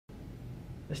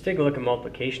Let's take a look at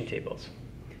multiplication tables.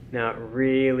 Now, it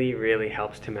really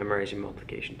helps to memorize your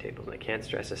multiplication tables. I can't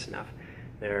stress this enough.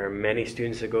 There are many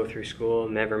students that go through school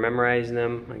never memorizing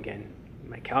them. Again,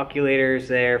 my calculator is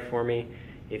there for me.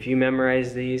 If you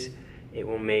memorize these, it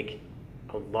will make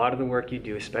a lot of the work you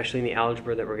do, especially in the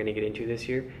algebra that we're going to get into this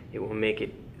year, it will make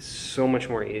it so much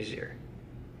more easier.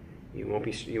 You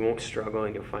won't struggle,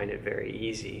 and you'll find it very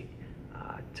easy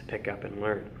to pick up and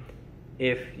learn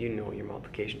if you know your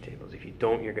multiplication tables. If you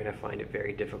don't, you're going to find it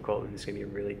very difficult, and it's going to be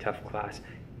a really tough class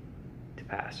to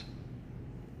pass.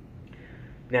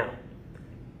 Now,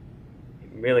 it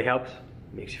really helps,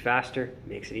 makes you faster,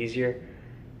 makes it easier,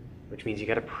 which means you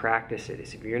got to practice it.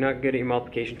 If you're not good at your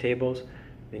multiplication tables,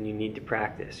 then you need to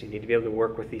practice. You need to be able to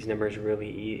work with these numbers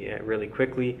really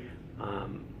quickly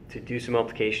to do some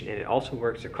multiplication. And it also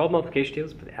works, they're called multiplication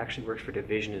tables, but it actually works for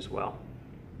division as well.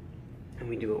 And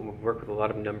we work with a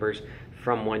lot of numbers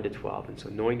from 1 to 12. And so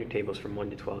knowing your tables from 1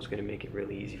 to 12 is going to make it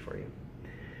really easy for you.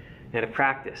 Now to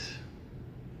practice,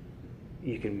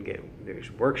 there's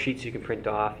worksheets you can print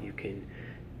off. You can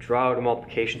draw out a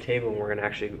multiplication table, and we're going to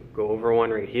actually go over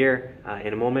one right here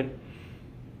in a moment.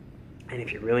 And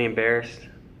if you're really embarrassed,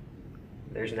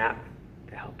 there's an app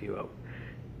to help you out.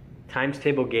 Times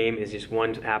Table Game is just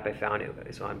one app I found.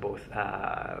 It's on both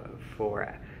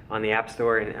on the App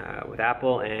Store and with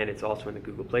Apple, and it's also in the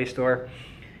Google Play Store.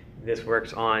 This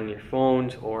works on your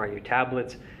phones or on your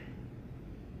tablets.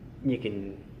 You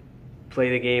can play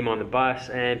the game on the bus,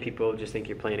 and people just think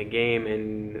you're playing a game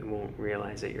and won't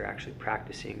realize that you're actually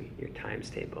practicing your times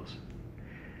tables.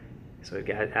 So it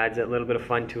adds a little bit of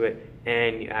fun to it,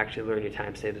 and you actually learn your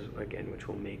times tables again, which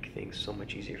will make things so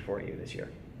much easier for you this year.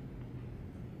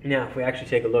 Now, if we actually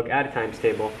take a look at a times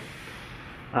table,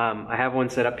 I have one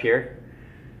set up here.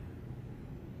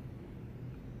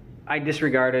 I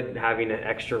disregarded having an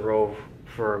extra row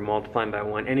for multiplying by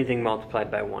 1. Anything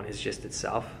multiplied by 1 is just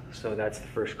itself. So that's the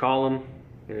first column.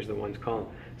 There's the ones column.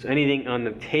 So anything on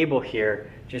the table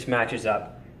here just matches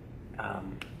up.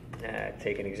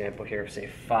 Take an example here of, say,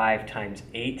 5 times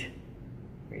 8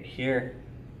 right here.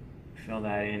 Fill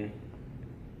that in.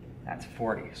 That's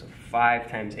 40. So 5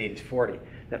 times 8 is 40.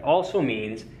 That also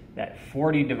means that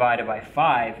 40 divided by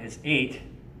 5 is 8,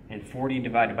 and 40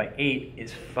 divided by 8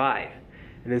 is 5.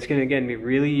 And it's going to, again, be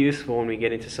really useful when we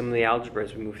get into some of the algebra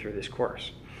as we move through this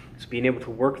course. So being able to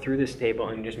work through this table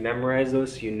and just memorize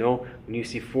those, so you know when you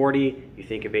see 40, you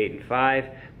think of 8 and 5.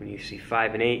 When you see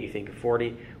 5 and 8, you think of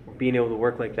 40. Or being able to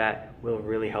work like that will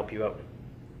really help you out.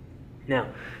 Now,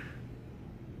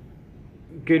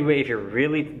 good way, if you're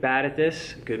really bad at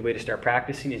this, a good way to start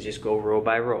practicing is just go row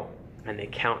by row, and they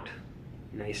count.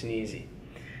 Nice and easy.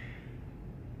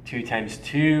 2 times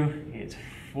 2 is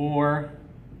 4.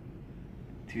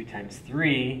 2 times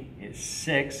 3 is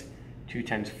 6. 2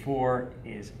 times 4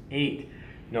 is 8.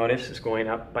 Notice it's going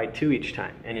up by 2 each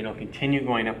time, and it'll continue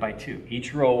going up by 2.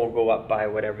 Each row will go up by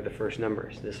whatever the first number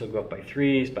is. This will go up by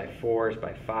 3s, by 4s,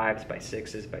 by 5s, by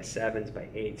 6s, by 7s, by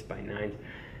 8s, by 9s.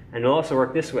 And it'll also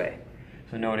work this way.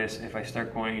 So notice if I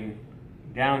start going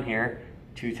down here,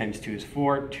 2 times 2 is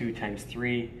 4, 2 times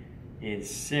 3 is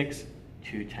 6,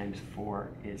 2 times 4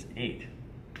 is 8.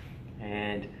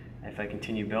 And if I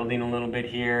continue building a little bit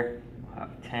here, we'll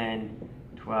have 10,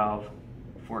 12,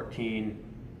 14,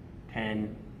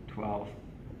 10, 12,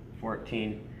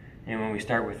 14. And when we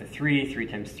start with a 3, 3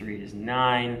 times 3 is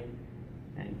 9,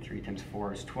 and 3 times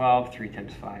 4 is 12, 3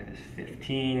 times 5 is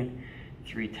 15,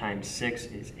 3 times 6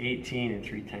 is 18, and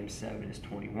 3 times 7 is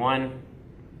 21.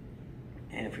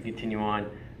 And if we continue on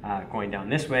going down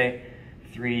this way,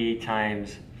 3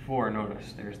 times 4,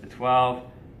 notice there's the 12,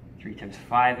 3 times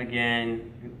 5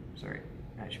 again,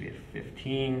 that should be a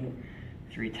 15,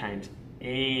 3 times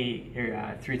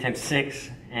 3 times 6,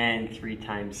 and 3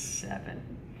 times 7.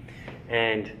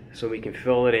 And so we can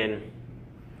fill it in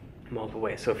multiple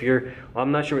ways. So if you're, well,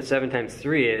 I'm not sure what 7 times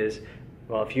 3 is,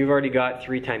 well, if you've already got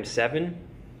 3 times 7,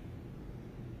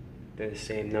 they're the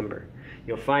same number.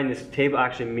 You'll find this table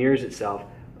actually mirrors itself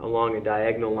along a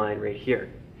diagonal line right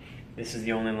here. This is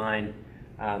the only line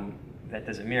that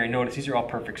doesn't mirror. Notice these are all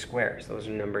perfect squares. Those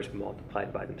are numbers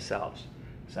multiplied by themselves.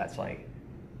 So that's like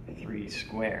 3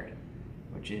 squared,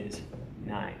 which is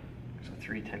 9. So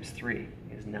 3 times 3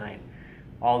 is 9.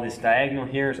 All this diagonal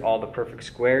here is all the perfect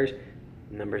squares.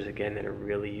 Numbers, again, that are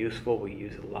really useful. We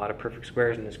use a lot of perfect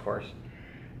squares in this course.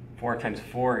 4 times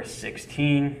 4 is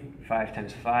 16. 5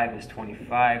 times 5 is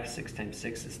 25. 6 times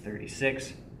 6 is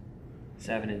 36.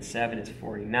 7 and 7 is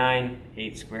 49.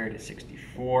 8 squared is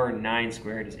 64. 9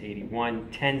 squared is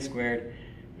 81. 10 squared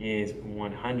is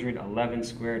 100. 11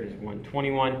 squared is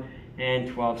 121. And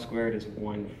 12 squared is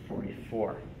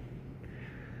 144.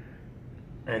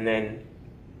 And then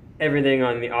everything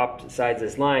on the opposite sides of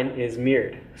this line is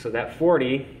mirrored. So that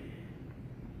 40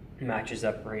 matches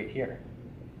up right here.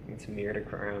 It's mirrored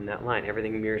around that line.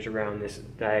 Everything mirrors around this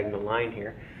diagonal line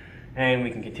here. And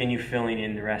we can continue filling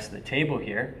in the rest of the table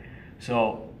here.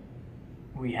 So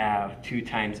we have 2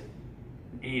 times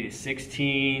 8 is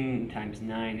 16, times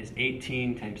 9 is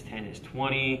 18, times 10 is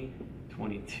 20,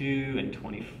 22, and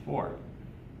 24.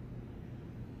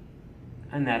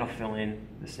 And that'll fill in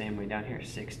the same way down here.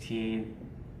 16,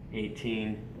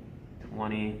 18,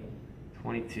 20,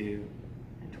 22,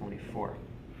 and 24.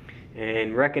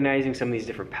 And recognizing some of these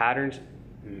different patterns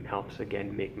helps,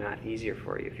 again, make math easier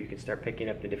for you. If you can start picking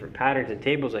up the different patterns in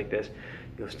tables like this,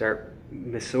 you'll start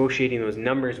associating those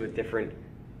numbers with different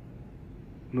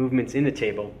movements in the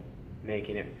table,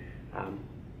 making it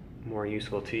more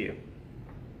useful to you.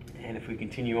 And if we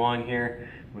continue on here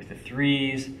with the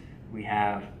 3s, we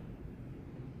have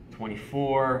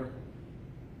 24,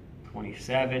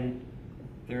 27,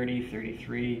 30,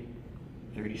 33,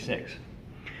 36.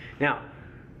 Now,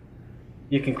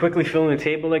 you can quickly fill in a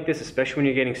table like this, especially when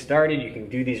you're getting started. You can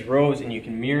do these rows and you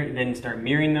can then start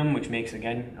mirroring them, which makes,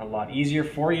 again, a lot easier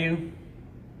for you.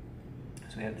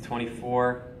 So we have the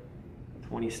 24,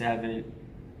 27,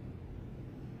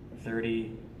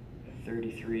 30,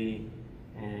 33,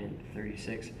 and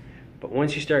 36. But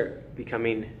once you start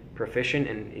becoming proficient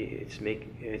and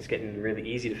it's getting really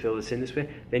easy to fill this in this way,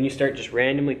 then you start just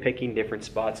randomly picking different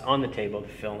spots on the table to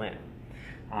fill in.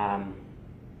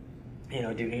 You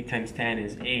know, do 8 times 10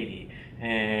 is 80,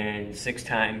 and 6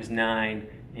 times 9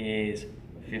 is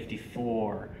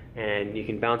 54, and you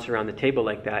can bounce around the table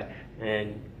like that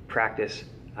and practice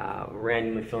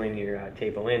randomly filling your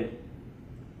table in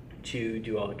to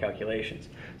do all the calculations.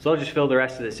 So I'll just fill the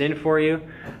rest of this in for you,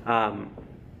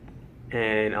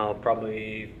 and I'll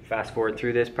probably fast forward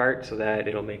through this part so that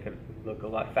it'll make it look a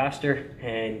lot faster,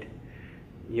 and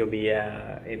you'll be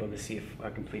able to see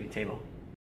a completed table.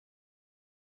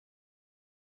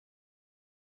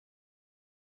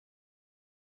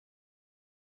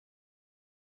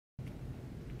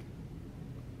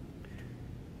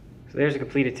 So there's a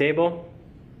completed table.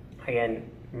 Again,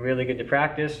 really good to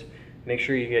practice. Make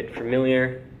sure you get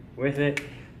familiar with it.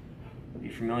 Be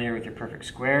familiar with your perfect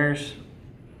squares.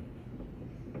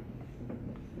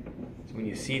 So when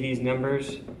you see these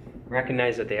numbers,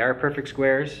 recognize that they are perfect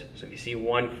squares. So if you see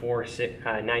 1, 4,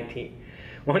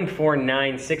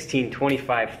 9, 16,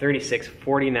 25, 36,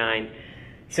 49,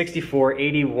 64,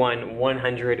 81,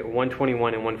 100,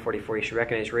 121, and 144, you should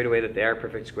recognize right away that they are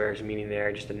perfect squares, meaning they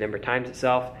are just a number times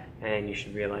itself, and you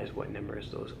should realize what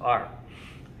numbers those are.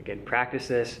 Again, practice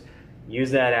this, use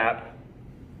that app.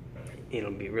 It'll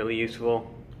be really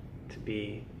useful to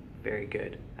be very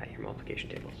good at your multiplication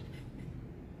tables.